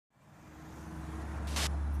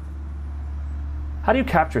How do you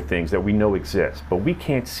capture things that we know exist, but we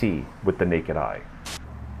can't see with the naked eye?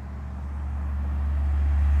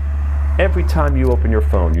 Every time you open your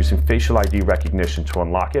phone using facial ID recognition to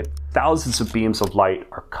unlock it, thousands of beams of light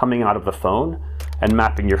are coming out of the phone and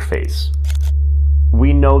mapping your face.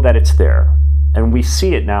 We know that it's there, and we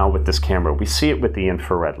see it now with this camera. We see it with the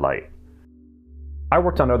infrared light. I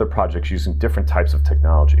worked on other projects using different types of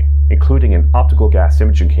technology, including an optical gas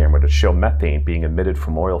imaging camera to show methane being emitted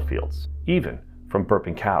from oil fields, even from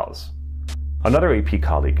burping cows. Another AP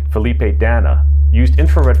colleague, Felipe Dana, used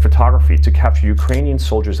infrared photography to capture Ukrainian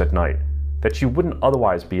soldiers at night that you wouldn't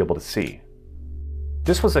otherwise be able to see.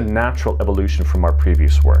 This was a natural evolution from our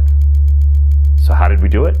previous work. So how did we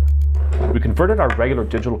do it? We converted our regular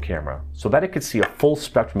digital camera so that it could see a full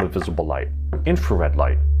spectrum of visible light, infrared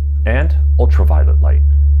light, and ultraviolet light.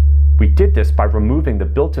 We did this by removing the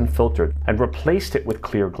built-in filter and replaced it with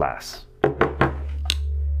clear glass.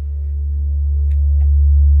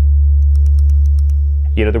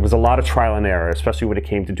 You know, there was a lot of trial and error, especially when it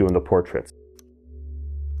came to doing the portraits.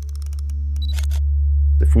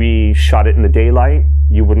 If we shot it in the daylight,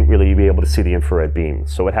 you wouldn't really be able to see the infrared beam,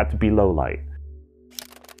 so it had to be low light.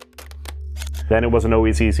 Then it wasn't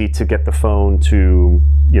always easy to get the phone to,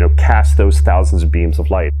 cast those thousands of beams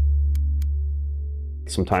of light.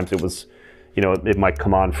 Sometimes it was, it might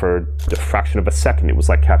come on for a fraction of a second. It was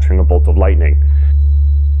like capturing a bolt of lightning.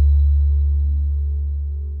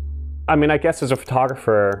 I mean, I guess as a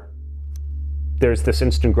photographer, there's this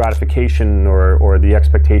instant gratification or the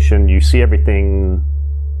expectation. You see everything,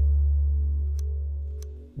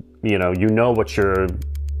 you know what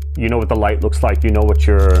the light looks like, you know what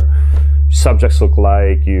your subjects look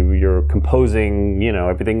like, you're composing,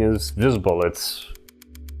 everything is visible. It's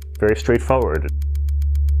very straightforward.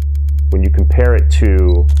 When you compare it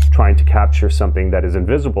to trying to capture something that is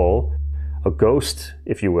invisible, a ghost,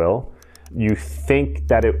 if you will, you think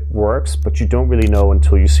that it works, but you don't really know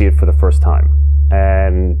until you see it for the first time.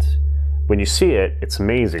 And when you see it, it's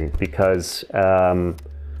amazing because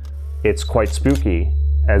it's quite spooky,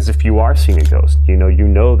 as if you are seeing a ghost. You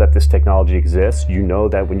know that this technology exists. You know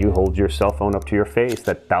that when you hold your cell phone up to your face,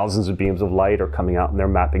 that thousands of beams of light are coming out and they're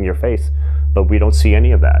mapping your face. But we don't see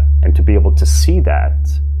any of that. And to be able to see that,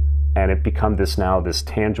 and it become this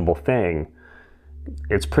tangible thing,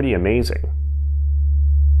 it's pretty amazing.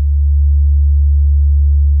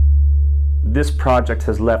 This project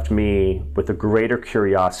has left me with a greater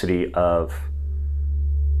curiosity of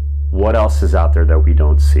what else is out there that we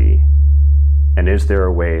don't see, and is there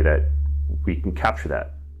a way that we can capture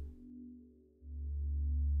that?